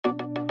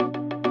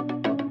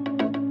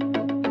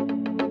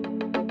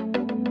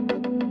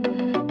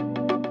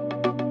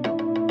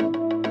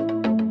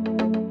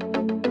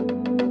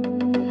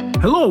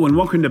Hello and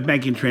welcome to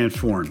Banking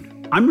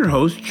Transformed. I'm your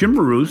host, Jim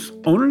Marous,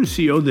 owner and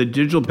CEO of the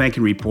Digital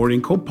Banking Report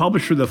and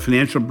co-publisher of the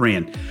Financial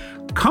Brand,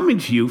 coming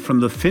to you from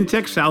the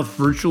FinTech South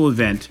virtual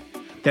event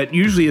that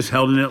usually is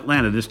held in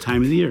Atlanta this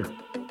time of the year.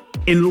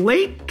 In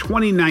late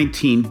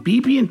 2019,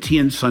 BB&T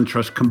and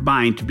SunTrust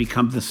combined to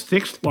become the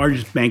sixth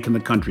largest bank in the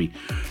country,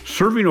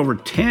 serving over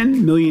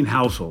 10 million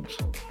households.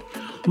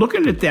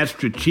 Looking at that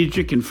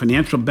strategic and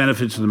financial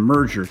benefits of the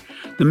merger,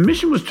 the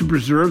mission was to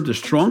preserve the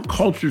strong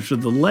cultures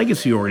of the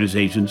legacy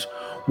organizations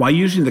while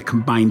using the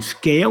combined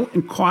scale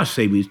and cost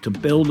savings to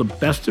build a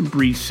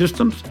best-of-breed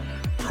systems,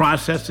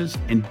 processes,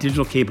 and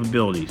digital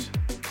capabilities.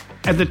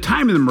 At the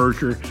time of the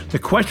merger, the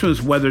question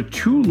was whether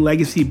two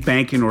legacy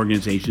banking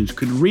organizations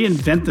could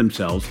reinvent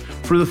themselves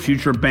for the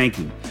future of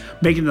banking,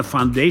 making the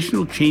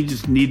foundational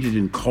changes needed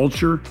in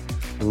culture,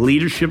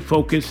 leadership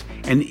focus,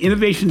 and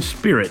innovation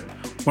spirit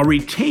while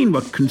retaining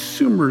what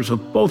consumers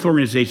of both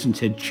organizations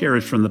had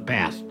cherished from the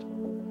past.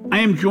 I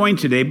am joined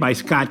today by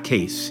Scott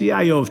Case,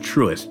 CIO of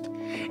Truist.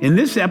 In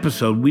this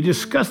episode, we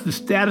discuss the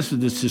status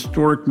of this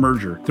historic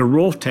merger, the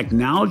role of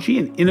technology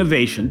and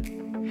innovation,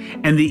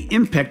 and the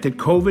impact that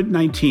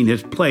COVID-19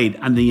 has played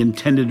on the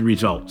intended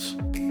results.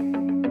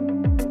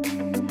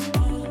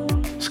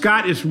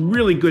 Scott, it's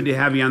really good to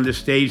have you on this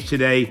stage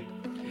today.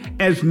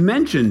 As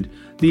mentioned,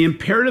 the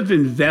imperative of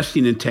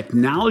investing in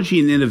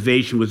technology and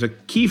innovation was a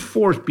key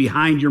force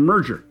behind your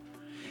merger.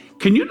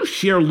 Can you just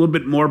share a little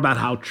bit more about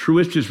how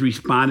Truist has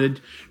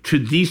responded to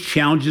these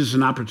challenges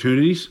and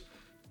opportunities?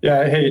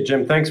 Yeah. Hey,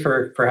 Jim, thanks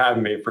for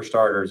having me. For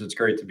starters, it's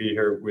great to be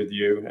here with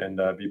you and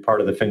be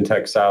part of the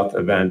FinTech South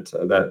event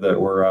that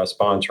we're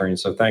sponsoring.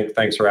 So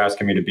thanks for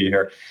asking me to be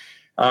here.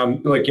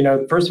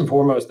 First and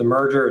foremost, the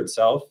merger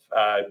itself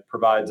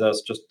provides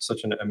us just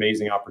such an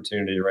amazing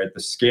opportunity, right? The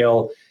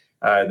scale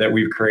that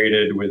we've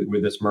created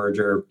with this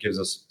merger gives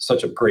us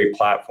such a great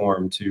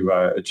platform to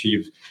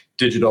achieve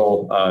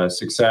digital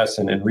success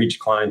and reach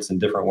clients in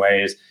different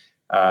ways.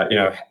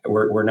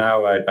 We're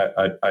now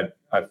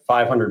a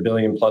 $500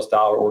 billion plus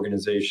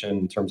organization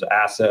in terms of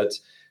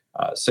assets,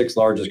 sixth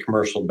largest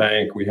commercial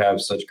bank. We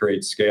have such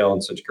great scale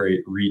and such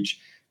great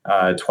reach.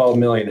 12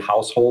 million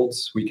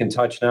households we can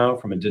touch now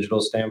from a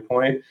digital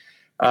standpoint.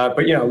 We're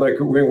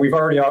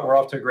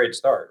off to a great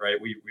start,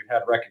 right? We've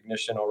had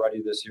recognition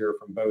already this year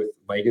from both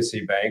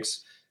legacy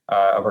banks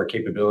of our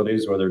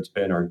capabilities, whether it's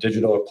been our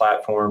digital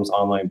platforms,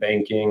 online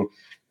banking.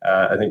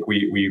 I think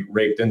we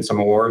raked in some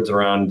awards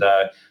around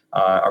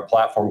our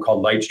platform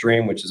called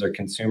Lightstream, which is our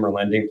consumer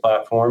lending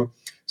platform.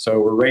 So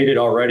we're rated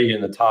already in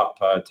the top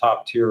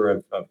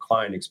tier of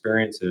client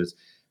experiences.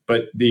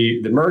 But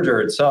the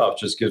merger itself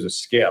just gives us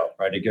scale,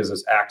 right? It gives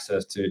us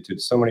access to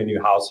so many new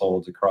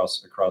households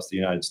across the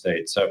United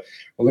States. So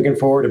we're looking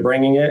forward to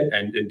bringing it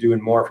and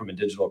doing more from a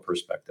digital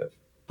perspective.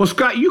 Well,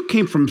 Scott, you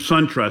came from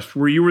SunTrust,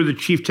 where you were the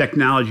chief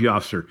technology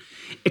officer.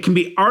 It can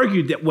be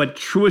argued that what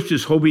Truist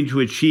is hoping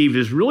to achieve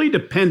is really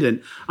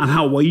dependent on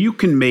how well you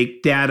can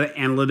make data,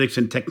 analytics,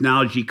 and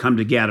technology come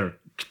together.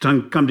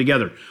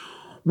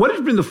 What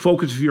has been the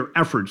focus of your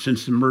efforts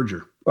since the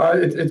merger? Well,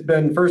 it's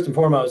been, first and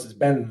foremost, it's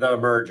been the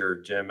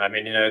merger, Jim. I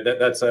mean,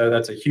 that's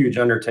a huge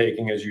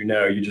undertaking, as you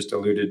know. You just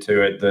alluded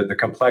to it. The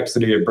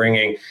complexity of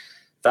bringing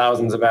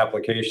thousands of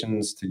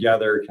applications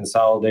together,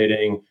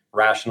 consolidating,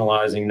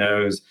 rationalizing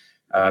those,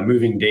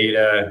 moving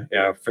data,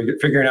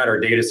 figuring out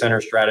our data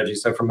center strategy.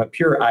 So from a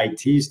pure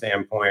IT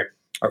standpoint,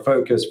 our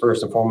focus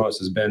first and foremost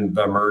has been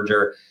the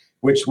merger,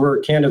 which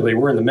we're in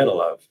the middle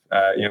of.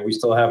 We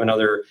still have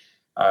another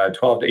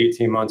 12 to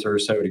 18 months or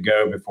so to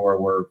go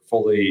before we're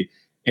fully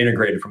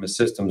integrated from a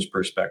systems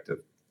perspective.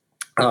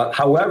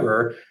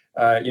 However,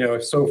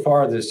 so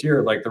far this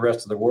year, like the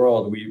rest of the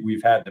world,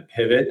 we've had to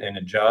pivot and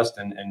adjust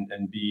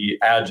and be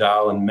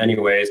agile in many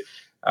ways.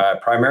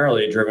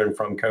 Primarily driven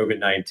from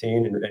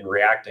COVID-19 and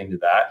reacting to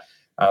that.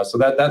 So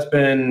that's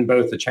been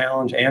both a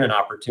challenge and an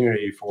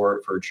opportunity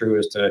for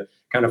Truist to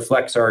kind of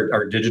flex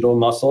our digital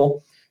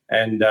muscle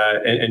and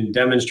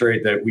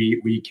demonstrate that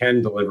we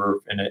can deliver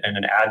in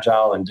an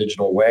agile and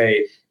digital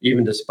way,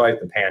 even despite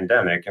the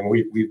pandemic. And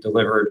we've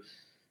delivered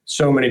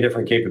so many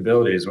different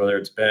capabilities, whether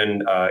it's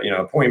been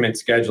appointment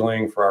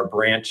scheduling for our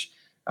branch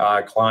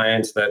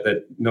clients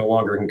that no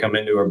longer can come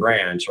into a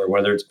branch, or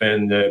whether it's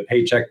been the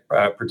paycheck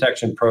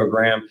protection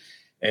program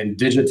and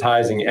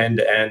digitizing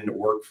end-to-end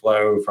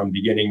workflow from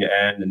beginning to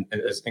end, and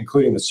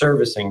including the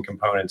servicing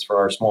components for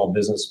our small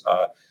business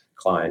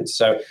clients.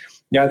 So,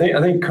 I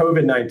think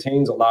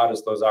COVID-19's allowed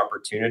us those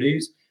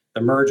opportunities.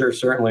 The merger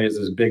certainly is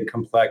this big,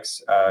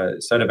 complex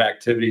set of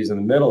activities in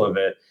the middle of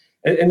it.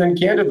 And then,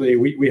 candidly,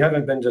 we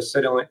haven't been just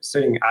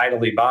sitting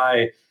idly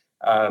by,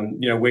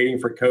 waiting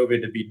for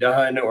COVID to be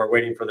done or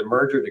waiting for the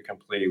merger to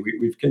complete.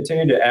 We've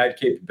continued to add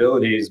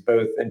capabilities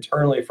both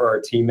internally for our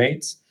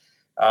teammates.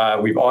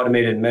 We've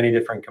automated many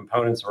different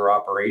components of our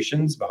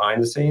operations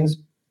behind the scenes,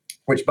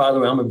 which, by the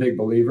way, I'm a big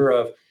believer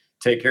of.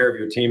 Take care of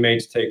your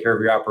teammates, take care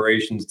of your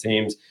operations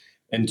teams.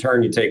 In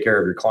turn, you take care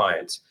of your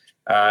clients.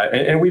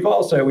 And we've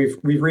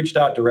reached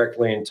out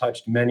directly and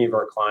touched many of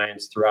our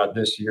clients throughout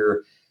this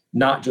year,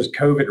 not just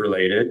COVID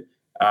related,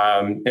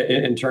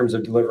 in terms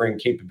of delivering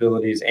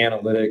capabilities,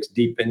 analytics,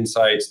 deep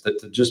insights that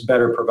to just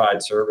better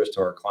provide service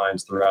to our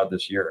clients throughout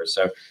this year.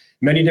 So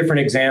many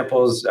different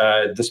examples,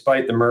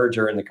 despite the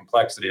merger and the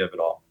complexity of it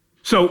all.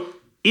 So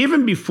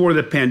even before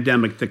the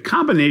pandemic, the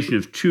combination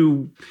of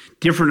two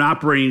different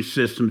operating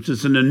systems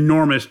is an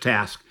enormous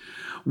task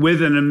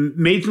with an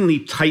amazingly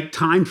tight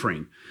time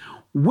frame.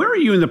 Where are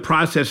you in the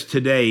process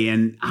today,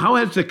 and how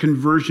has the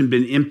conversion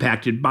been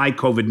impacted by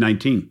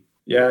COVID-19?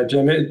 Yeah,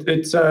 Jim,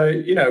 it's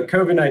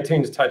COVID-19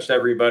 has touched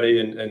everybody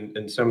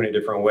in so many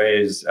different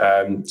ways.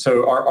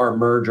 So our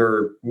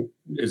merger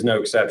is no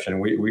exception.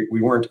 We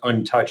weren't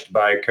untouched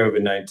by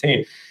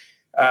COVID-19.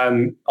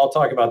 I'll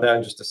talk about that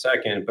in just a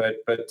second.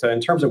 But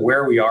in terms of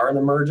where we are in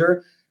the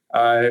merger,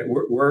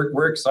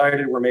 we're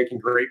excited. We're making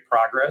great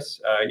progress.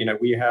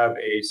 We have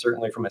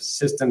certainly from a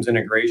systems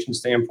integration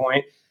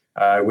standpoint,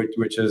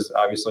 which is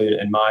obviously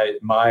in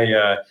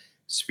my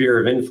sphere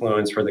of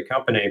influence for the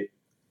company.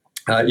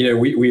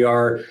 We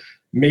are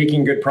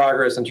making good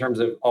progress in terms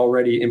of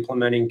already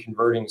implementing,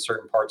 converting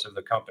certain parts of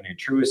the company.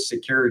 Truist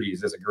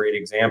Securities is a great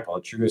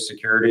example. Truist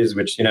Securities,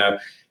 which,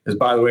 is,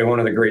 by the way, one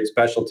of the great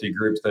specialty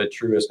groups that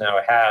Truist now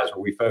has, where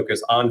we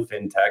focus on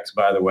fintechs,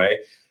 by the way,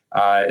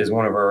 is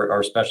one of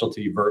our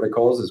specialty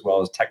verticals as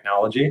well as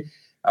technology.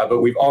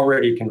 But we've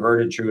already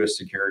converted Truist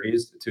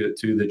Securities to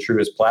the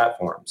Truist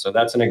platform. So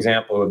that's an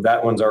example of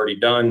that one's already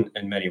done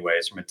in many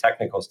ways from a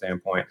technical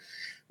standpoint.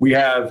 We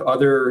have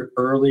other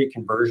early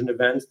conversion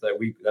events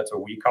that's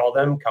what we call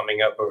them,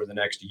 coming up over the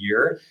next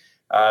year.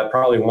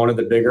 Probably one of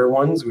the bigger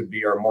ones would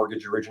be our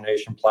mortgage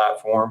origination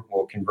platform.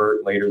 We'll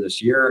convert later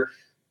this year.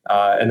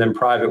 And then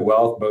private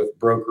wealth, both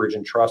brokerage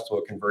and trust,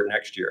 will convert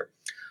next year.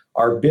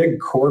 Our big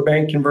core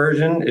bank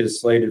conversion is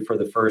slated for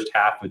the first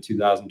half of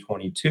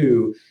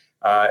 2022.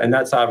 And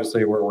that's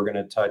obviously where we're going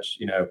to touch,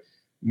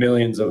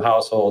 millions of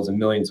households and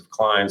millions of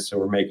clients. So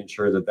we're making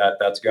sure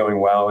that's going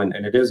well, and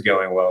it is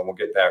going well, and we'll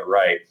get that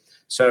right.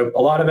 So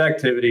a lot of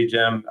activity,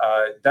 Jim,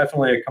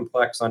 definitely a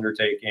complex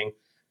undertaking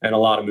and a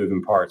lot of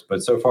moving parts,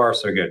 but so far,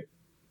 so good.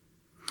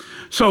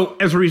 So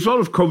as a result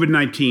of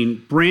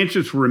COVID-19,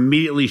 branches were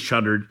immediately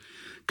shuttered.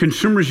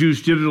 Consumers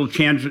used digital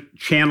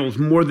channels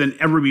more than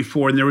ever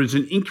before, and there was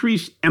an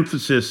increased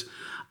emphasis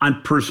on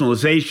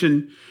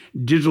personalization,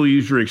 digital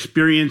user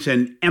experience,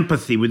 and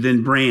empathy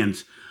within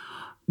brands.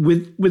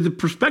 With the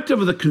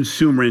perspective of the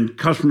consumer and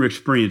customer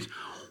experience,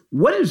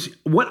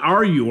 what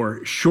are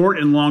your short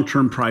and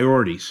long-term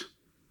priorities?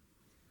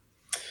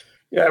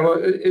 Yeah,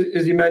 well,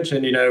 as you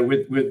mentioned,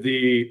 with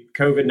the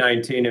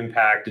COVID-19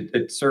 impact,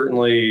 it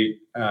certainly,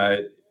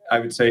 I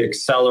would say,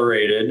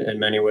 accelerated in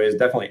many ways,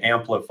 definitely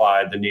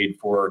amplified the need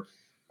for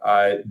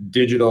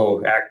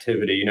digital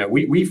activity.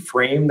 We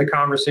frame the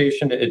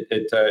conversation at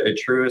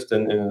Truist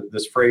in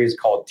this phrase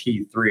called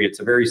T3.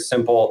 It's a very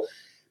simple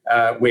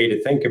way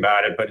to think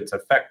about it, but it's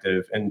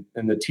effective. And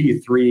the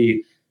T3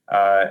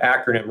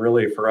 acronym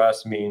really for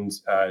us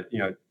means,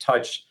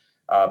 touch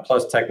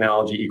plus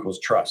technology equals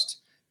trust.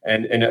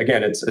 And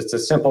again, it's a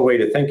simple way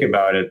to think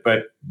about it,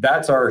 but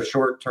that's our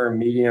short-term,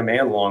 medium,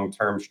 and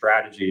long-term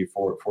strategy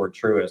for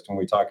Truist when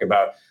we talk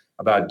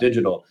about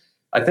digital.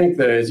 I think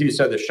as you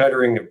said, the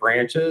shuttering of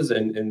branches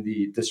and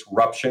the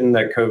disruption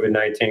that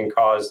COVID-19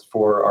 caused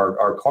for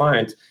our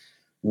clients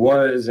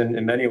was,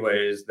 in many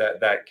ways,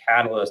 that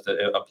catalyst,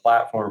 a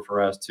platform for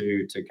us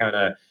to kind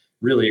of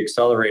really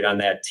accelerate on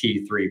that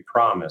T3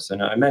 promise.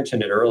 And I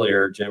mentioned it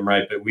earlier, Jim,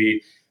 right? But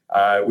we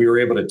were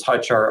able to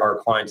touch our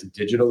clients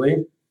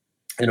digitally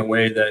in a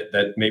way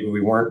that maybe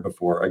we weren't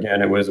before.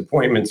 Again, it was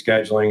appointment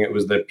scheduling. It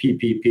was the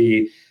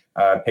PPP,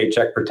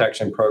 Paycheck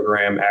Protection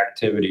Program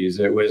activities.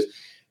 It was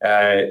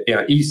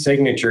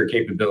e-signature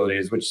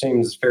capabilities, which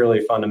seems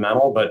fairly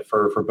fundamental, but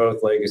for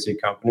both legacy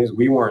companies,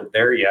 we weren't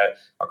there yet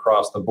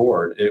across the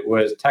board. It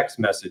was text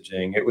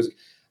messaging. It was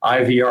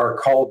IVR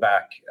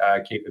callback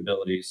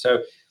capabilities.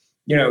 So,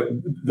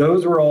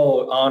 those were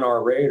all on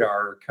our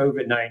radar.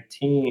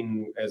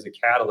 COVID-19 as a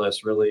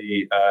catalyst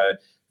really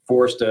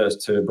forced us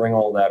to bring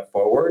all that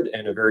forward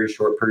in a very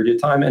short period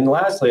of time. And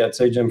lastly, I'd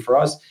say, Jim, for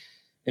us,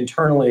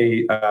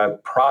 internally,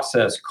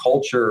 process,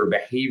 culture,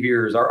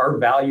 behaviors, our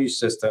value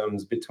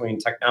systems between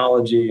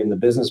technology and the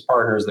business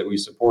partners that we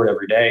support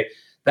every day,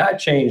 that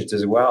changed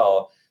as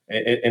well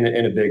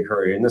in a big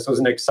hurry. And this was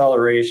an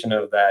acceleration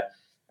of that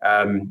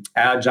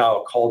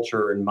agile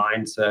culture and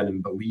mindset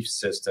and belief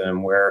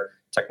system where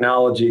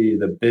technology,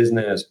 the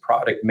business,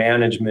 product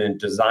management,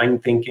 design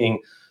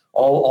thinking,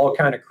 all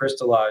kind of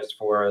crystallized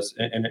for us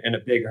in a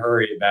big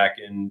hurry back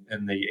in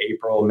the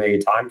April, May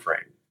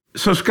timeframe.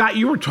 So, Scott,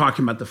 you were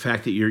talking about the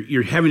fact that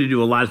you're having to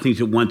do a lot of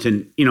things at once.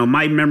 And,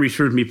 my memory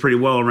serves me pretty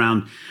well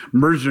around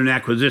mergers and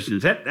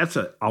acquisitions. That's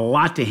a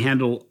lot to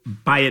handle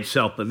by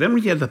itself. But then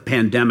when you have the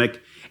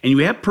pandemic and you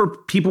have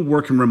people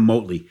working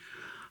remotely,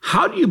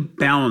 how do you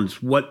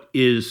balance what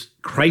is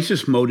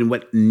crisis mode and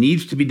what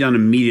needs to be done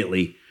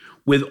immediately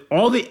with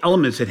all the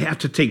elements that have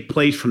to take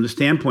place from the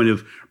standpoint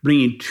of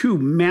bringing two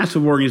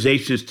massive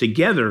organizations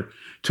together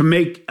to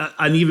make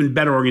an even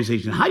better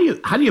organization? How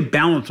do you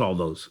balance all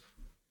those?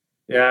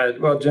 Yeah,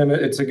 well, Jim,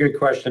 it's a good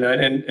question,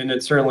 and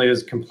it certainly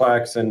is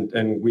complex,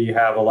 and we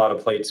have a lot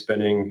of plates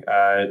spinning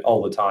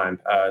all the time.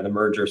 The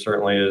merger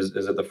certainly is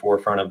at the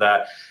forefront of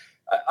that.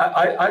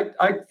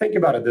 I think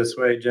about it this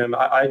way, Jim.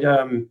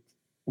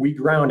 We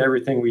ground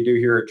everything we do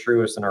here at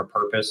Truist in our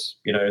purpose.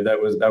 That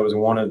was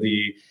one of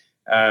the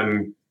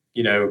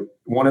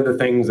one of the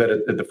things that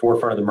at the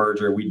forefront of the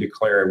merger we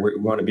declare we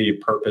want to be a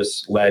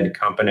purpose-led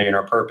company, and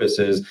our purpose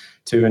is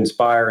to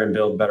inspire and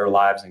build better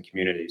lives and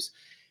communities.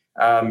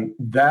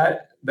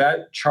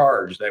 That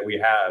charge that we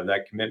have,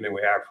 that commitment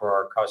we have for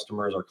our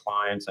customers, our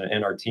clients,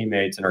 and our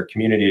teammates and our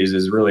communities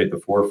is really at the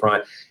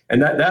forefront,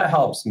 and that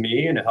helps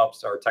me, and it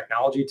helps our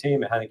technology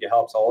team, and I think it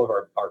helps all of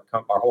our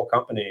whole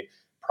company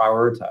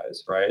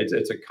prioritize. Right,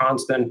 it's a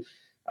constant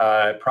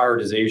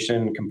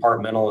prioritization,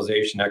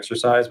 compartmentalization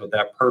exercise, but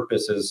that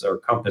purpose is our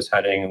compass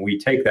heading, and we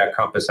take that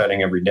compass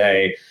heading every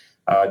day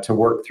to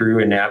work through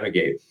and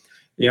navigate.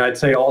 I'd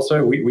say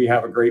also we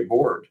have a great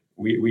board.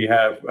 We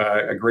have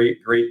a great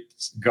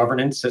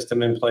governance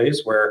system in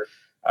place where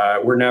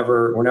we're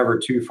never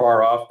too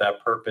far off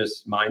that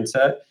purpose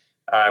mindset.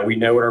 We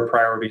know what our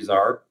priorities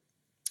are,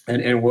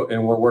 and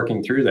we're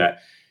working through that.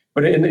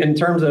 But in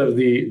terms of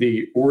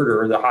the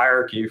order, the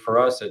hierarchy for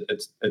us,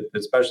 it's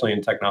especially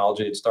in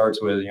technology, it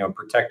starts with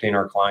protecting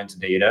our clients'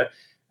 data.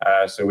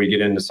 So we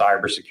get into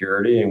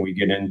cybersecurity, and we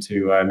get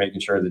into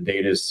making sure the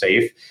data is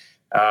safe,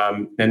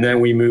 and then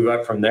we move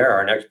up from there.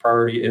 Our next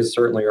priority is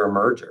certainly our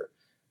merger.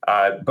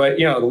 But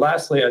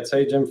lastly, I'd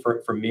say, Jim,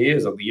 for me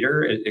as a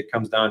leader, it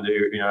comes down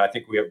to I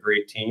think we have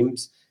great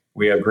teams,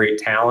 we have great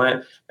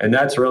talent, and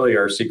that's really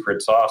our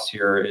secret sauce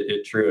here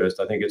at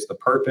Truist. I think it's the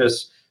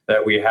purpose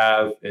that we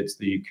have, it's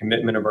the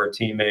commitment of our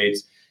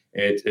teammates,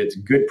 it's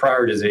good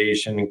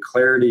prioritization and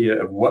clarity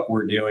of what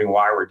we're doing,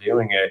 why we're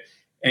doing it,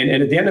 and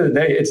at the end of the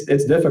day,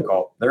 it's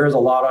difficult. There is a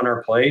lot on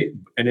our plate,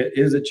 and it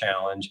is a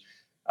challenge.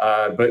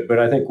 But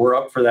I think we're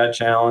up for that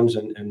challenge,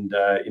 and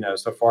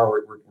so far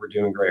we're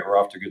doing great. We're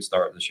off to a good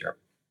start this year.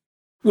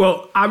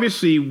 Well,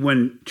 obviously,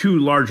 when two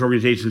large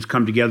organizations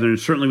come together, and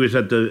it certainly was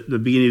at the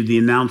beginning of the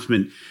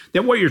announcement,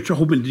 that what you're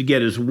hoping to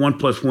get is 1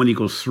 +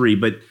 1 = 3.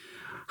 But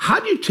how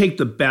do you take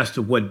the best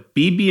of what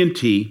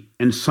BB&T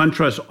and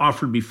SunTrust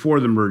offered before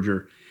the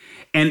merger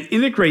and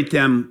integrate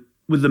them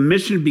with the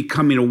mission of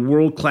becoming a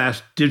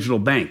world-class digital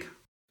bank?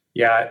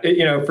 Yeah,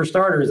 for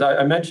starters,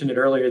 I mentioned it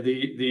earlier.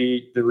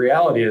 The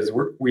reality is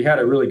we had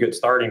a really good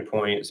starting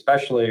point,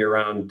 especially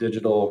around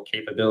digital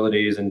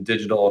capabilities and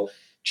digital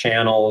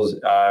channels,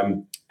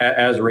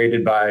 as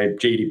rated by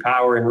J.D.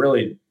 Power, and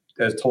really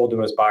as told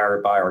to us by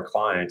our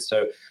clients.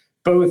 So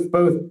both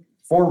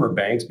former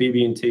banks,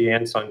 BB&T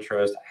and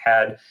SunTrust,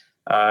 had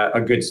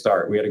a good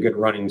start. We had a good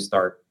running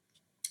start.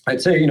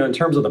 I'd say, in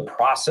terms of the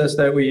process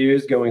that we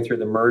used going through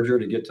the merger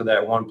to get to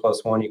that 1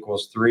 + 1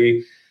 =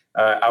 3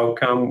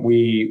 outcome,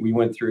 we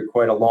went through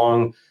quite a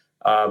long,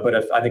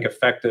 but I think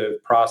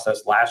effective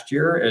process last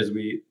year as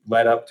we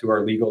led up to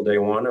our legal day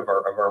one of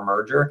our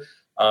merger,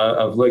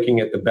 of looking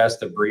at the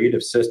best of breed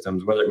of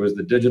systems, whether it was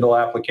the digital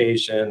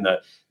application,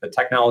 the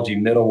technology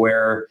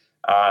middleware,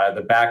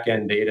 the back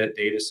end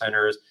data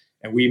centers.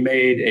 And we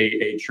made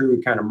a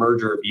true kind of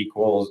merger of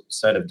equals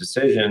set of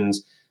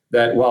decisions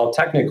that, while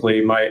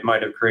technically might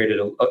have created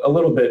a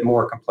little bit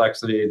more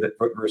complexity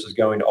versus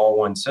going to all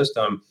one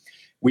system,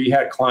 we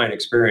had client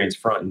experience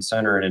front and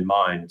center and in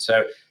mind.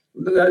 So,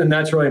 and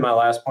that's really my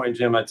last point,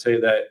 Jim. I'd say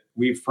that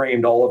we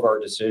framed all of our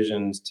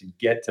decisions to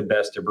get to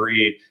best of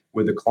breed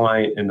with the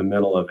client in the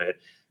middle of it.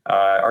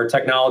 Our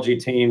technology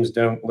teams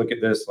don't look at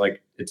this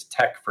like it's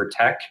tech for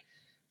tech,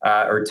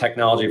 or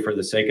technology for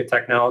the sake of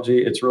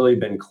technology. It's really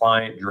been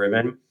client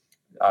driven,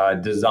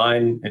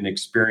 design and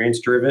experience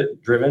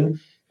driven.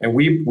 And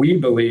we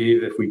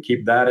believe if we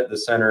keep that at the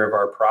center of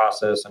our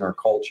process and our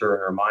culture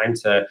and our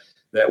mindset,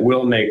 that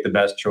we'll make the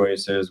best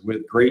choices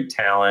with great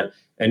talent,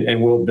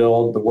 and we'll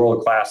build the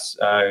world-class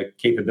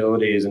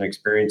capabilities and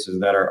experiences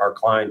that our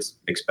clients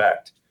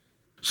expect.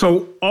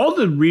 So all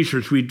the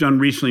research we've done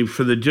recently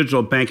for the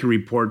Digital Banking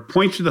Report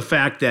points to the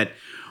fact that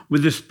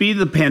with the speed of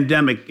the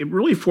pandemic, it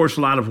really forced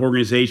a lot of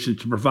organizations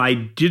to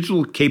provide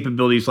digital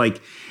capabilities like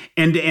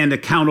end-to-end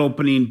account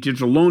opening,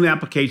 digital loan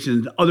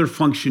applications, and other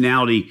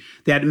functionality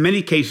that in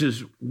many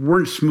cases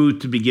weren't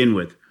smooth to begin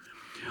with.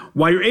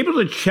 While you're able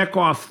to check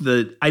off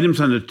the items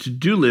on the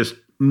to-do list,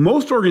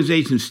 most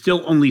organizations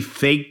still only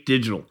fake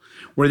digital,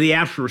 where the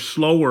apps were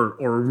slower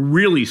or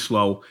really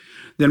slow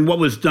than what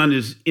was done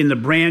is in the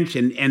branch,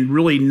 and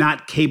really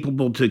not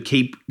capable to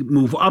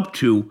move up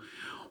to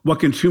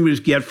what consumers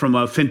get from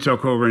a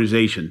fintech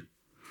organization.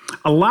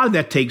 A lot of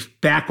that takes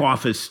back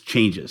office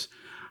changes.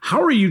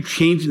 How are you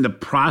changing the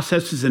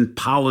processes and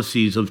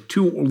policies of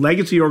two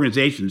legacy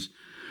organizations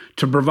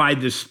to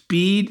provide the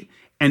speed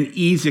and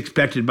ease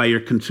expected by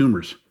your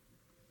consumers?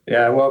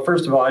 Yeah, well,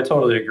 first of all, I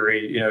totally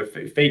agree.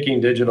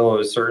 Faking digital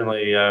is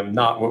certainly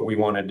not what we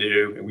want to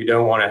do. We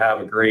don't want to have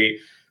a great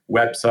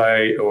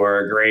website or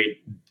a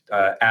great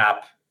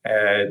app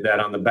that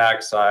on the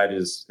backside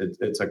it's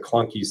a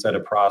clunky set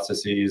of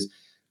processes.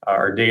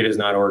 Our data is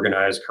not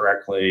organized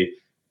correctly,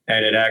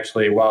 And it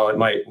actually, while it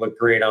might look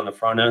great on the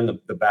front end,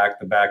 the back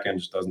end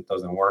just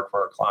doesn't work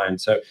for our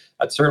clients. So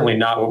that's certainly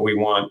not what we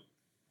want.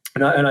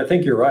 And I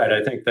think you're right.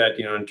 I think that,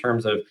 in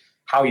terms of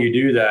how you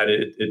do that,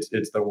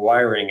 it's the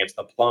wiring, it's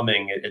the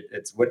plumbing,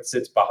 it's what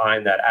sits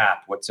behind that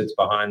app, what sits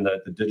behind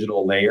the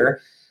digital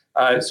layer.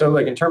 So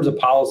like in terms of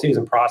policies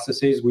and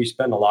processes, we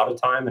spend a lot of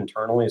time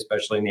internally,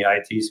 especially in the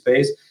IT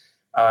space,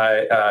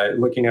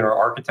 looking at our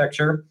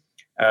architecture,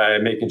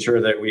 making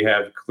sure that we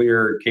have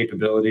clear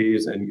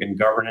capabilities and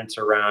governance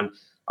around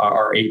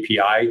our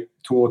API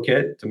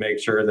toolkit to make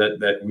sure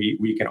that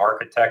we can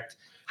architect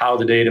how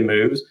the data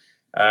moves.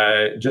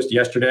 Just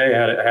yesterday,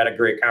 I had a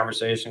great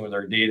conversation with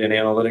our data and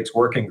analytics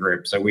working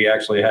group. So we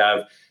actually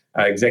have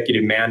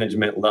executive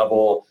management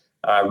level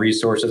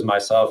resources,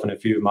 myself and a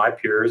few of my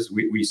peers.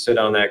 We sit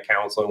on that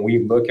council and we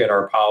look at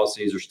our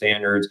policies or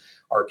standards,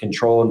 our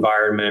control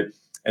environment,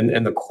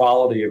 and the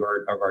quality of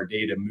our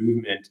data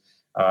movement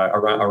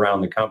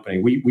around the company.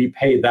 We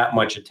pay that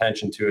much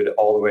attention to it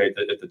all the way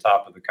at the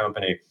top of the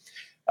company.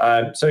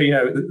 So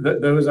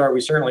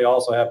we certainly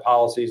also have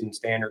policies and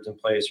standards in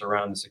place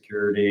around the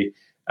security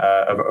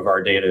of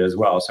our data as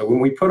well. So when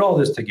we put all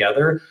this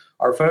together,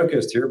 our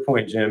focus, to your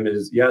point, Jim,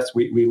 is yes,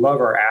 we love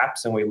our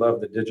apps and we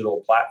love the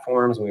digital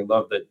platforms and we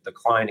love the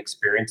client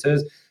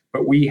experiences,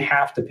 but we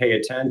have to pay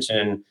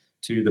attention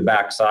to the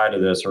backside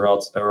of this, or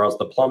else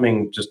the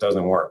plumbing just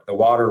doesn't work. The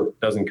water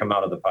doesn't come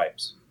out of the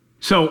pipes.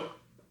 So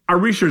our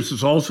research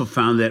has also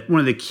found that one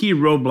of the key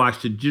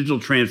roadblocks to digital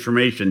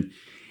transformation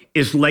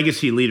is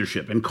legacy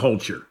leadership and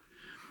culture.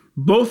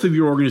 Both of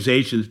your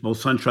organizations,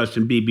 both SunTrust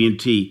and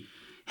BB&T,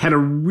 had a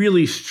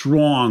really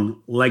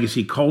strong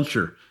legacy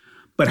culture.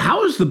 But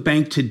how is the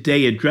bank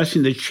today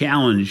addressing the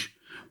challenge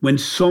when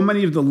so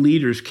many of the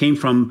leaders came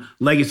from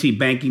legacy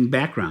banking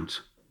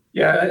backgrounds?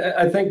 Yeah,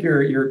 I think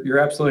you're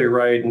absolutely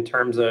right in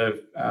terms of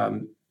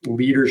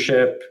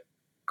leadership,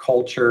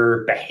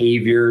 culture,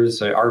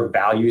 behaviors, our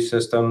value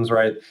systems,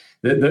 right?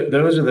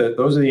 Those are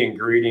the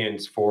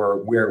ingredients for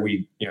where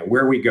we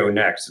go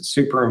next. It's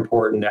super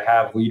important to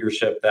have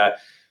leadership that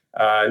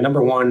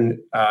number one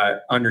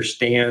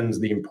understands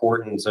the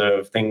importance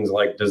of things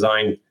like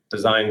design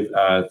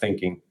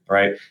thinking,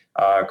 right?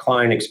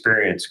 Client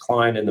experience,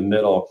 client in the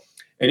middle,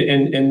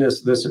 and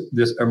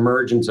this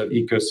emergence of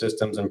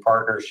ecosystems and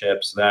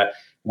partnerships that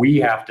we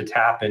have to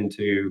tap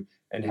into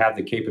and have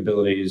the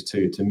capabilities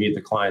to meet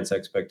the client's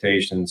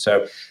expectations.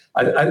 So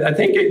I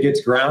think it gets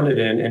grounded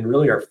in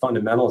really our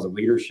fundamentals of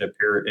leadership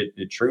here at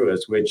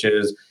Truist, which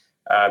is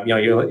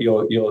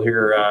you'll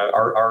hear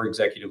our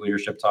executive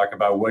leadership talk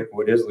about what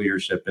is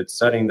leadership. It's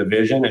setting the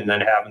vision and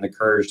then having the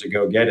courage to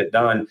go get it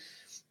done.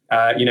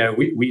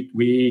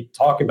 We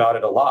talk about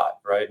it a lot,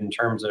 right? In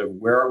terms of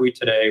where are we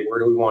today, where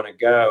do we want to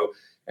go,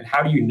 and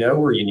how do you know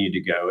where you need to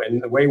go?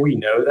 And the way we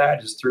know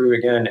that is through,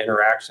 again,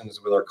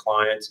 interactions with our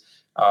clients.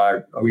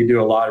 We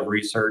do a lot of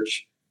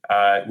research.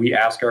 We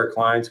ask our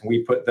clients and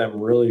we put them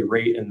really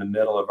right in the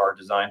middle of our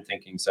design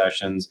thinking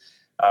sessions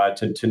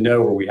to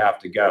know where we have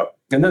to go.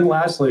 And then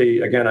lastly,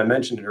 again, I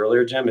mentioned it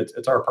earlier, Jim,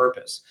 it's our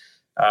purpose.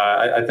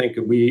 I think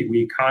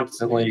we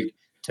constantly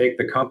take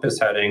the compass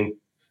heading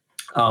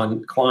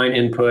on client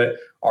input,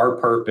 our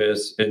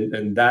purpose,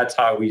 and that's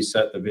how we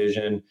set the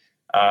vision,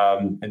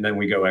 and then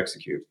we go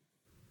execute.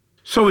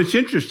 So it's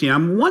interesting.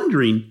 I'm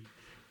wondering,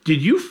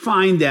 did you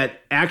find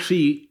that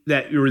actually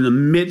that you're in the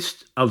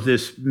midst of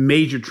this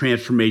major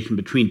transformation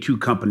between two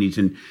companies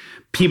and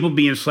people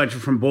being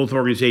selected from both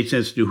organizations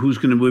as to who's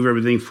going to move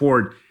everything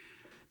forward?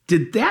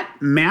 Did that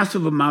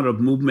massive amount of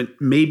movement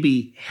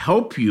maybe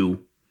help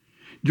you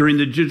during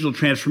the digital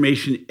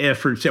transformation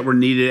efforts that were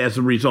needed as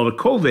a result of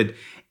COVID?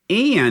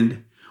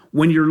 And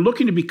when you're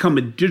looking to become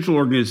a digital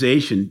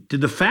organization,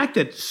 did the fact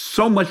that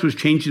so much was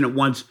changing at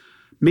once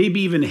maybe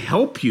even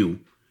help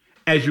you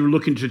as you're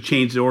looking to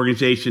change the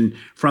organization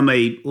from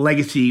a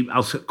legacy,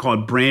 I'll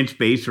call it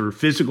branch-based or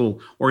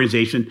physical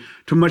organization,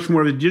 to much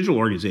more of a digital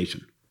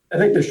organization? I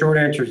think the short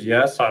answer is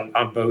yes on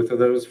both of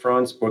those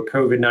fronts, both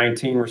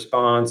COVID-19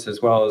 response as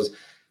well as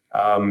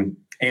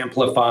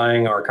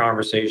amplifying our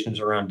conversations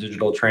around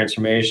digital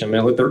transformation.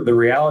 I mean, the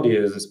reality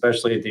is,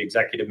 especially at the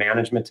executive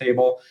management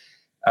table,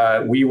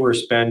 we were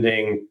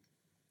spending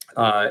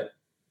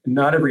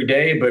not every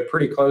day, but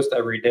pretty close to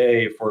every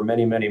day for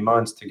many, many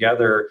months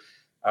together,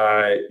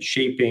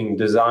 shaping,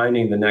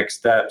 designing the next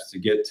steps to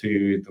get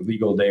to the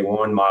legal day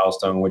one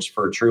milestone, which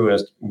for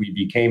Truist, we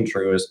became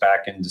Truist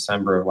back in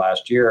December of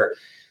last year.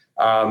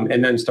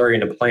 And then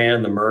starting to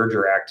plan the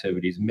merger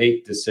activities,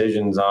 make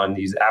decisions on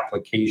these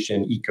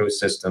application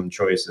ecosystem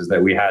choices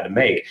that we had to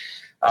make.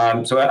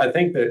 So I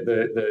think that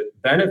the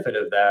benefit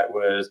of that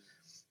was,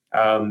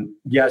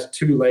 yes,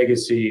 two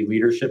legacy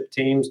leadership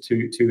teams,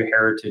 two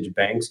heritage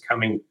banks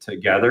coming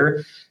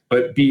together.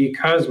 But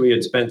because we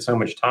had spent so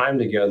much time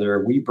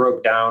together, we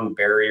broke down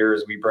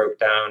barriers, we broke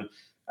down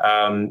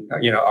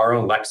our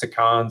own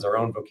lexicons, our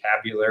own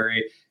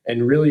vocabulary,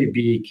 and really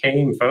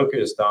became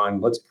focused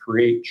on let's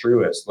create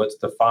Truist, let's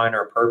define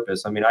our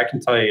purpose. I mean, I can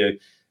tell you,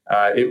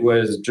 it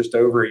was just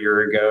over a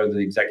year ago, the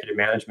executive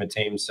management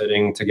team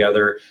sitting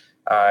together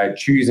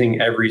choosing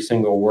every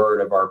single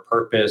word of our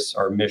purpose,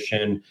 our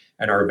mission,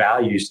 and our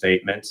value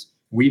statements.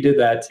 We did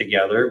that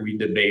together. We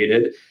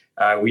debated,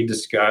 we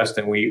discussed,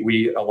 and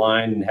we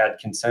aligned and had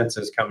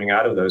consensus coming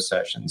out of those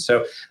sessions.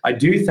 So I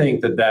do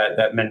think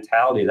that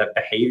mentality, that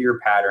behavior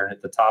pattern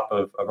at the top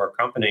of our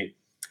company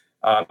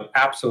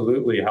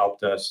absolutely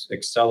helped us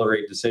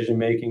accelerate decision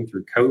making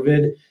through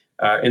COVID.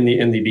 In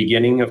the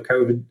beginning of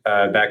COVID,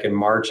 back in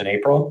March and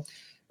April,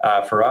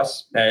 for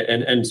us,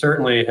 and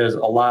certainly has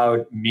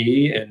allowed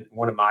me and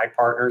one of my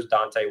partners,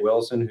 Dante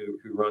Wilson,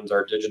 who runs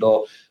our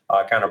digital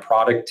kind of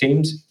product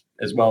teams,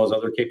 as well as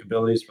other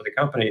capabilities for the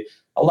company,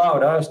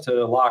 allowed us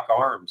to lock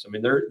arms. I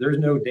mean, there's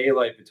no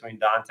daylight between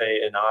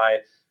Dante and I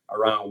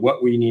around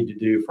what we need to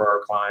do for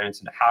our clients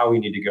and how we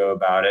need to go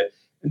about it.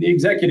 And the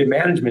executive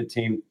management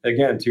team,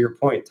 again, to your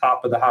point,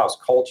 top of the house,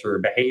 culture,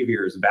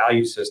 behaviors,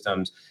 value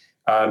systems,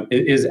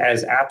 is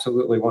as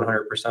absolutely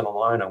 100%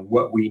 aligned on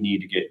what we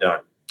need to get done.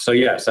 So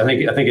yes, I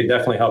think it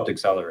definitely helped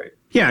accelerate.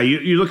 Yeah,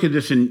 you look at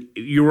this and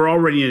you were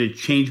already in a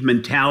change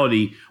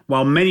mentality,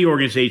 while many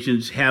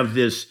organizations have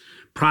this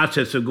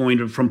process of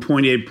going from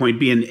point A to point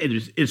B, and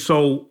it's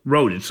so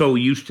rote, it's so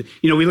used to,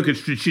 we look at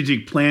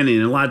strategic planning,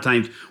 and a lot of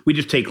times we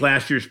just take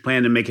last year's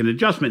plan and make an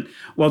adjustment.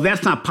 Well,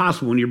 that's not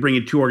possible when you're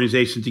bringing two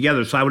organizations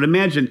together. So I would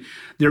imagine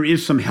there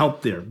is some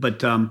help there.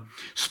 But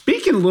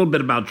speaking a little bit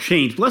about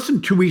change, less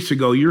than 2 weeks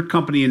ago, your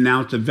company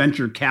announced a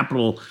venture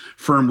capital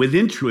firm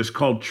within Truist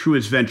called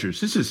Truist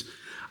Ventures. This is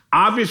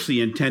obviously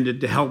intended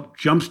to help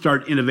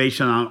jumpstart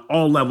innovation on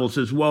all levels,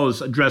 as well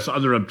as address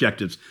other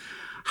objectives.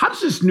 How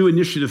does this new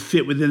initiative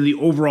fit within the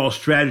overall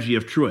strategy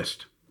of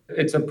Truist?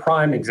 It's a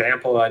prime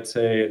example, I'd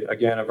say,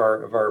 again, of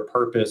our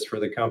purpose for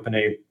the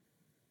company,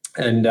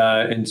 and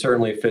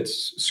certainly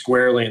fits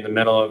squarely in the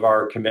middle of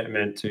our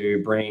commitment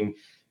to bring,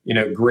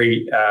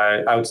 great,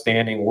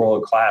 outstanding,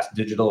 world-class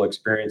digital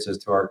experiences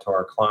to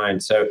our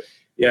clients. So,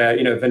 yeah,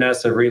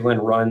 Vanessa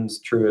Reedland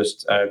runs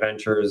Truist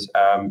Ventures.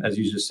 As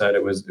you just said,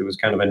 it was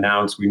kind of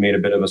announced. We made a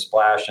bit of a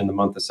splash in the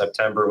month of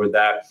September with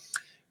that.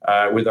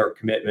 With our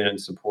commitment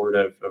and support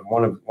of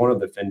one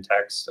of the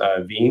fintechs,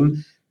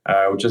 Veeam,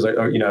 which is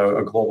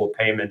a global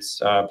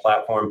payments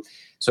platform.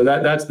 So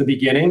that's the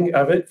beginning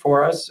of it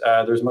for us.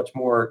 There's much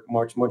more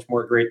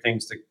great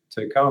things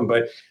to come.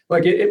 But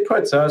like it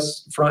puts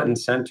us front and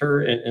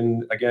center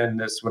in again,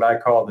 this what I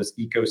call this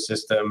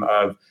ecosystem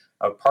of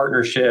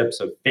partnerships,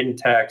 of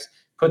fintechs,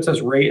 puts us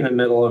right in the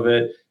middle of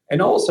it.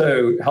 And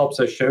also helps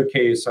us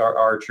showcase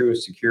our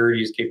Truist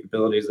Securities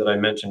capabilities that I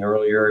mentioned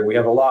earlier. And we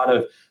have a lot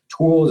of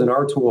tools in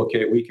our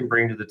toolkit we can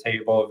bring to the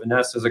table.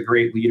 Vanessa is a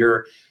great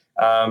leader,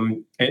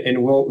 and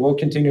we'll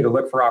continue to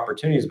look for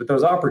opportunities. But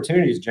those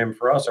opportunities, Jim,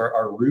 for us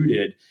are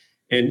rooted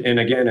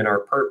in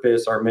our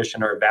purpose, our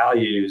mission, our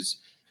values,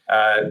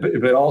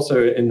 but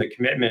also in the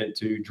commitment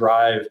to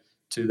drive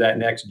to that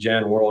next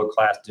gen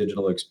world-class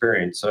digital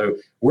experience. So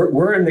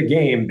we're in the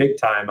game big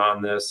time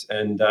on this,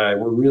 and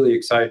we're really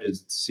excited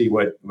to see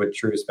what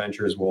Truist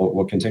Ventures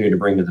will continue to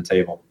bring to the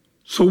table.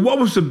 So what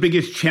was the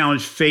biggest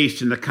challenge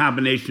faced in the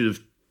combination of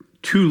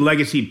two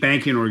legacy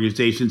banking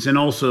organizations and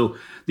also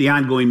the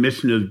ongoing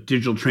mission of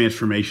digital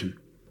transformation?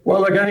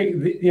 Well, look, I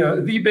think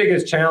the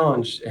biggest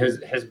challenge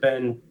has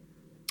been,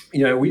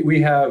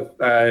 we have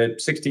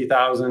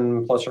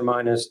 60,000 plus or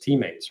minus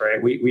teammates,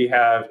 right? We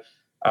have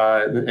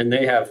and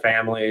they have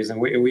families, and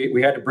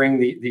we had to bring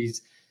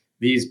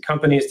these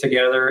companies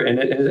together, and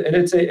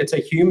it's a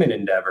human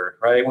endeavor,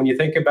 right? When you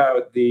think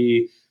about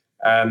the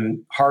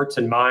hearts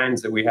and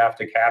minds that we have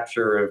to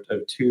capture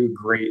of two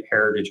great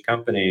heritage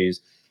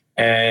companies,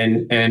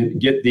 and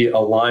get the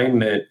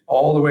alignment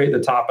all the way to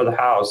the top of the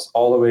house,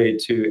 all the way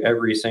to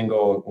every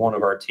single one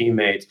of our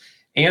teammates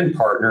and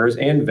partners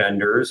and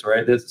vendors,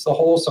 right? It's the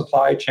whole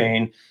supply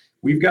chain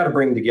we've got to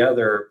bring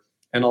together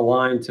and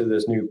align to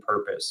this new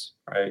purpose,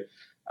 right?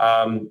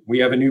 We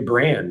have a new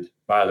brand,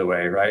 by the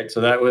way, right? So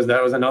that was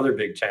another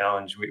big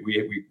challenge.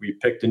 We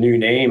picked a new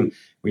name.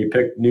 We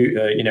picked a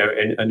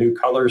new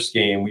color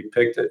scheme. We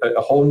picked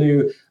a whole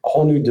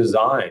new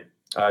design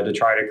to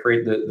try to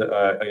create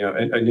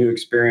a new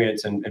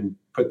experience and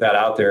put that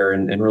out there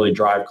and really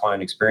drive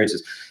client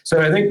experiences.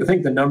 So I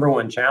think the number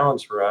one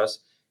challenge for us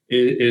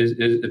is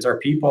it's our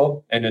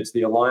people, and it's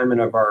the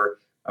alignment of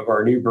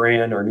our new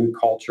brand, our new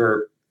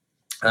culture,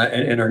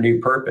 and our new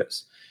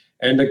purpose.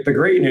 And the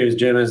great news,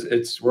 Jim,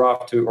 is we're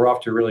off to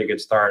a really good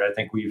start. I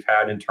think we've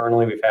had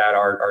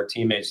our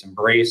teammates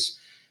embrace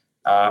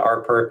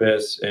our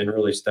purpose and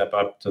really step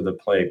up to the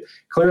plate.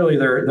 Clearly,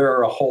 there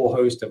are a whole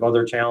host of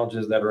other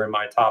challenges that are in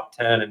my top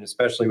 10, and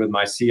especially with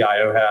my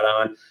CIO hat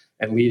on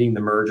and leading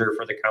the merger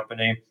for the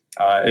company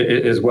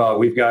as well.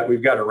 We've got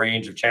a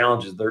range of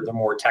challenges. They're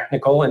more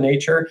technical in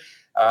nature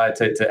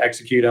to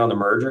execute on the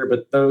merger,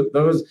 but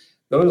those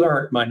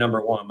aren't my number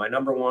one. My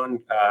number one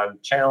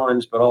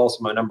challenge, but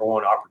also my number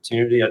one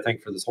opportunity, I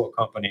think, for this whole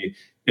company,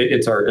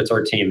 it's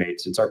our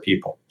teammates, it's our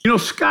people.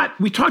 Scott,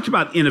 we talked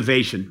about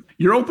innovation.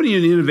 You're opening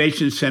an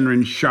innovation center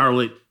in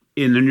Charlotte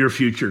in the near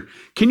future.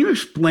 Can you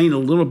explain a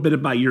little bit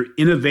about your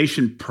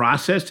innovation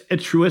process at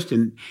Truist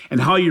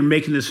and how you're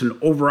making this an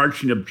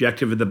overarching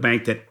objective of the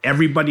bank that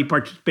everybody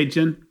participates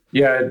in?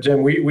 Yeah,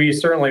 Jim, we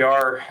certainly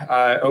are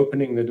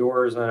opening the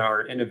doors on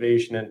our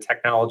Innovation and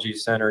Technology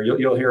Center.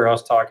 You'll hear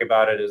us talk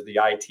about it as the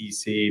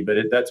ITC, but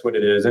that's what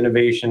it is,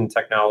 innovation,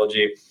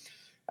 technology.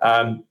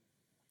 And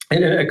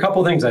a couple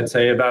of things I'd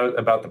say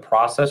about the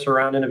process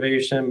around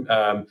innovation.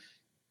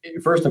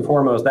 First and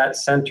foremost, that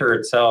center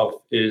itself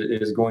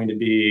is going to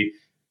be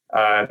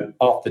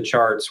off the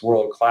charts,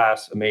 world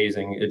class,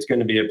 amazing. It's going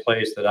to be a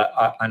place that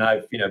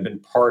I've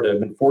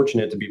been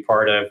fortunate to be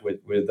part of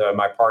with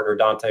my partner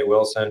Dante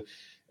Wilson,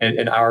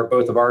 and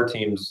both of our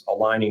teams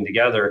aligning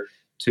together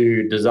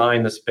to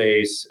design the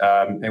space,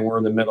 and we're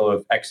in the middle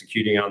of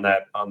executing on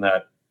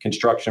that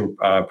construction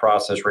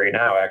process right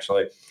now,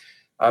 actually.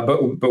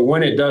 But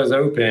when it does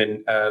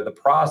open, the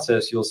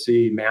process you'll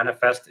see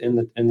manifest in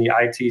the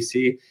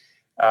ITC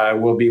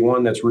will be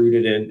one that's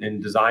rooted in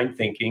design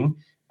thinking.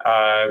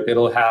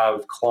 It'll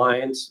have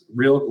clients,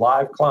 real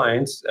live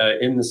clients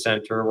in the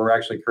center. We're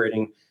actually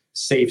creating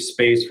safe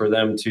space for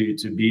them to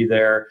be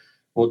there.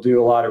 We'll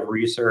do a lot of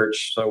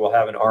research, so we'll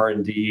have an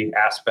R&D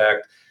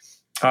aspect.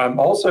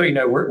 Also,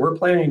 we're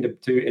planning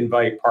to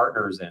invite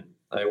partners in.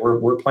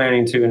 We're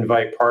planning to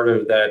invite part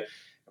of that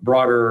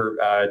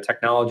broader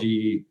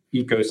technology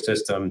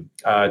ecosystem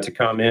to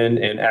come in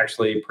and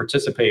actually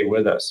participate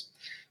with us.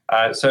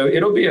 So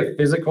it'll be a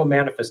physical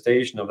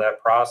manifestation of that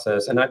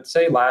process. And I'd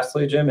say,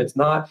 lastly, Jim, it's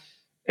not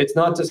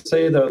to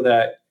say though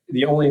that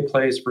the only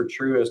place for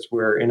Truist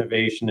where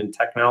innovation and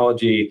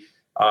technology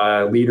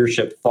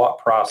leadership thought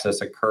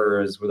process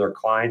occurs with our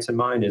clients in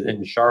mind is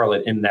in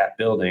Charlotte, in that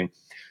building.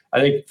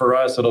 I think for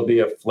us, it'll be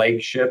a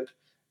flagship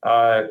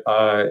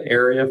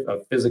area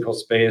of physical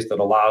space that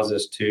allows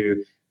us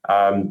to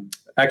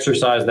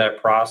exercise that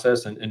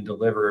process and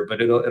deliver,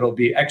 but it'll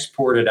be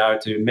exported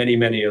out to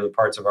many other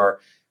parts of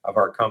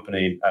our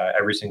company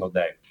every single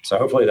day. So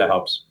hopefully that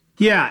helps.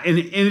 Yeah, and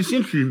it's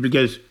interesting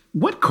because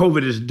what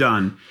COVID has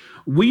done,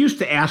 we used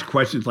to ask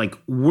questions like,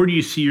 where do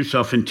you see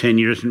yourself in 10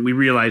 years? And we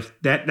realized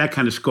that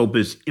kind of scope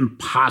is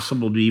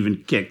impossible to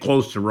even get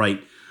close to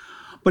right.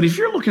 But if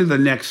you're looking at the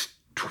next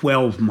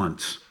 12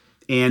 months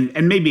and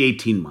maybe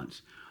 18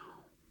 months,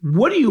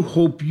 what do you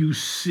hope you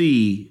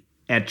see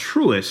at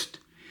Truist,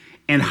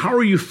 and how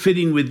are you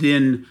fitting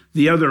within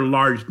the other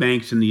large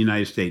banks in the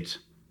United States?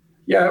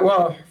 Yeah,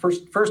 well,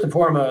 first and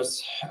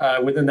foremost,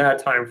 within that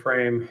time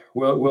frame,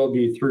 we'll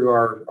be through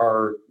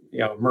our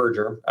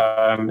merger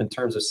in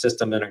terms of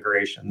system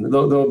integration.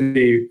 There'll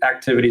be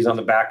activities on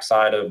the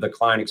backside of the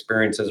client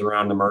experiences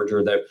around the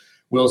merger that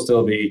we'll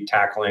still be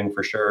tackling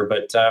for sure.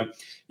 But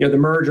the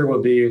merger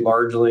will be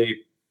largely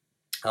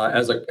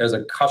as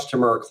a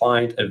customer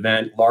client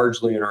event,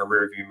 largely in our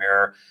rearview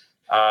mirror.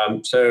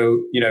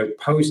 So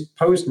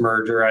post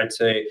merger, I'd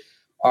say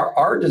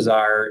our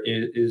desire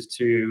is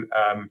to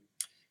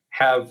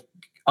have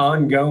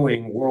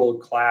ongoing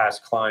world-class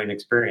client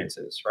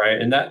experiences,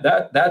 right? And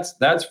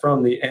that's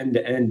from the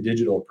end-to-end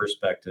digital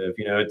perspective.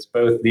 It's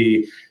both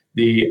the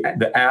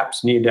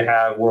apps need to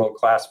have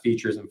world-class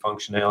features and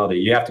functionality.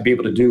 You have to be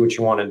able to do what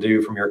you want to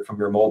do from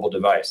your mobile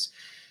device,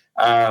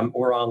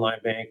 or online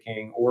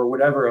banking, or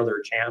whatever other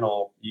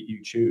channel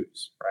you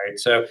choose, right?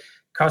 So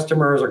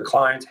customers or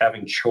clients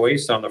having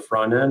choice on the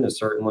front end is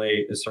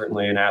certainly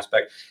an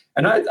aspect.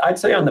 And I'd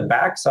say on the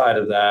backside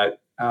of that,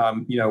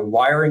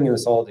 wiring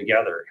this all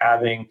together,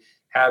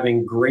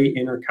 having great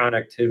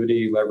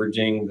interconnectivity,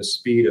 leveraging the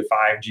speed of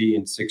 5G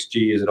and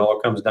 6G as it all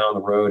comes down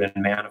the road and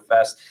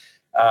manifests,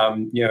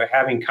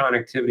 having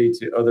connectivity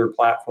to other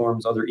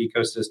platforms, other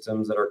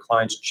ecosystems that our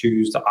clients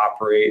choose to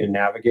operate and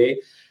navigate.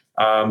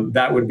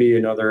 That would be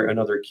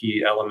another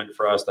key element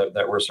for us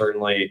that we're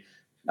certainly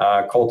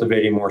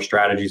cultivating more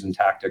strategies and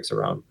tactics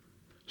around.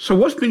 So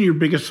what's been your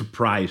biggest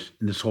surprise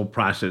in this whole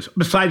process,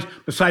 besides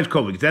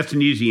COVID? That's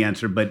an easy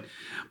answer, but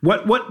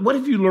what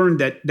have you learned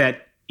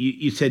that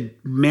you said,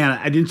 man,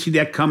 I didn't see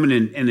that coming,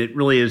 and it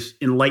really has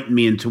enlightened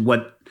me into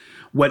what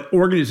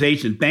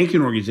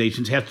banking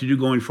organizations have to do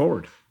going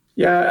forward?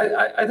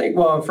 Yeah, I think,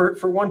 well,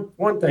 for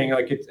one thing,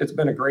 like it's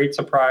been a great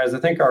surprise. I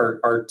think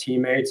our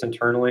teammates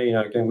internally,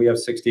 again, we have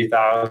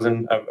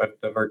 60,000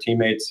 of our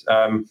teammates,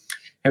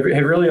 have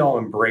really all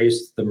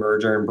embraced the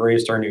merger,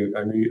 embraced our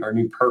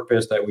new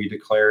purpose that we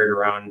declared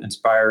around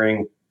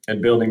inspiring and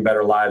building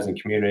better lives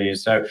and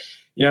communities. So,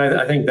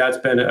 I think that's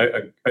been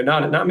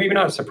not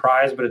a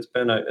surprise, but it's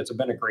been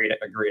a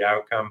great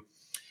outcome.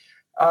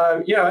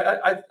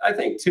 I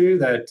think too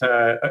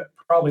that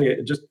probably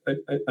just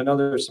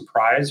another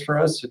surprise for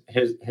us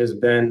has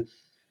been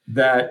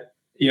that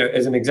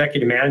as an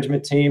executive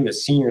management team,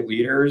 as senior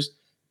leaders,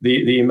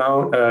 the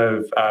amount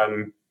of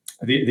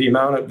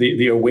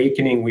the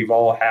awakening we've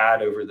all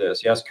had over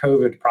this. Yes,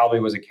 COVID probably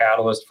was a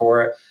catalyst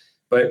for it,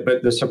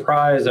 but the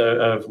surprise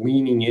of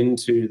leaning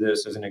into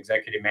this as an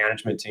executive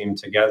management team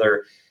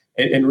together,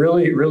 and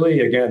really,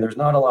 again, there's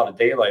not a lot of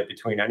daylight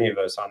between any of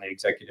us on the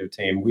executive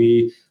team.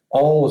 We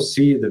all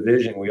see the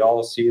vision, we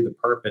all see the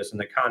purpose and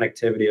the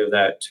connectivity of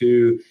that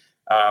to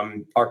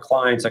our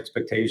clients'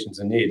 expectations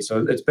and needs.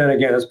 So it's been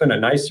a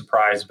nice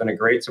surprise. It's been a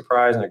great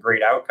surprise and a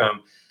great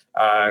outcome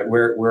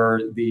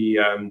where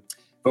the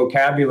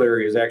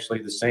vocabulary is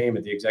actually the same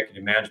at the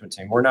executive management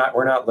team. We're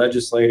not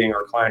legislating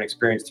our client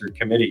experience through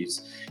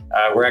committees.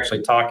 We're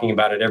actually talking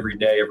about it every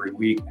day, every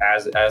week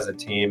as a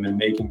team and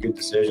making good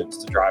decisions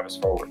to drive us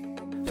forward.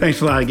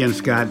 Thanks a lot again,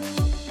 Scott.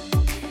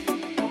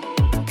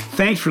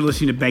 Thanks for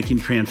listening to Banking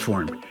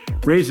Transformed,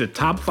 rated a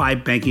top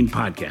 5 banking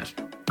podcast.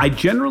 I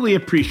generally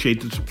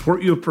appreciate the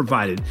support you have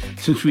provided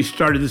since we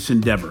started this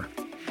endeavor.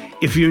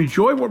 If you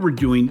enjoy what we're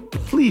doing,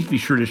 please be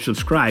sure to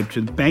subscribe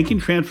to Banking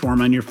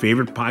Transform on your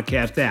favorite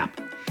podcast app.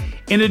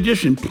 In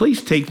addition,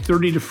 please take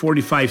 30 to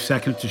 45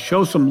 seconds to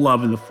show some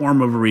love in the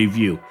form of a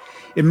review.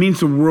 It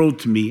means the world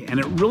to me, and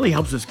it really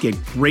helps us get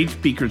great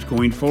speakers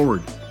going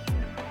forward.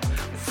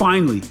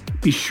 Finally,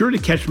 be sure to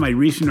catch my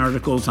recent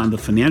articles on the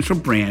financial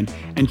brand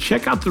and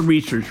check out the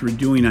research we're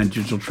doing on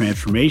digital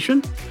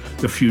transformation,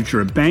 the future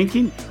of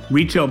banking,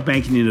 retail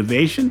banking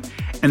innovation,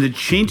 and the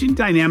changing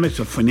dynamics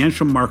of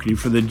financial marketing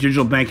for the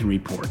Digital Banking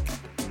Report.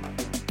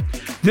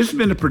 This has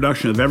been a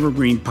production of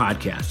Evergreen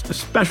Podcast. A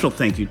special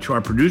thank you to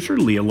our producer,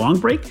 Leah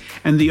Longbreak,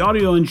 and the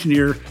audio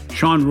engineer,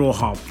 Sean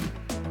Ruhl-Halfman.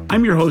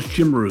 I'm your host,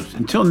 Jim Roos.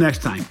 Until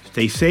next time,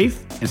 stay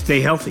safe and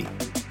stay healthy.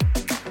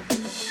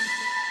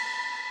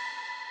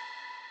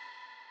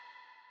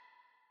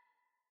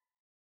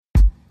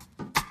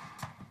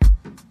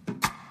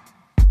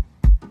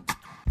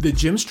 The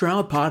Jim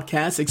Stroud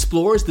Podcast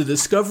explores the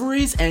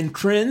discoveries and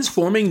trends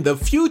forming the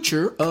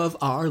future of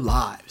our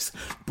lives.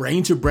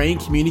 Brain-to-brain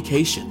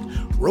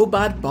communication,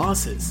 robot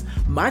bosses,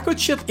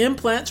 microchip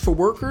implants for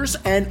workers,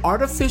 and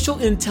artificial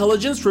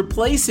intelligence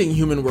replacing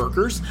human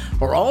workers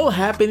are all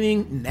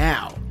happening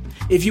now.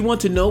 If you want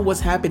to know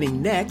what's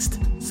happening next,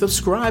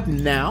 subscribe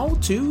now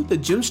to the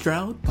Jim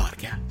Stroud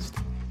Podcast.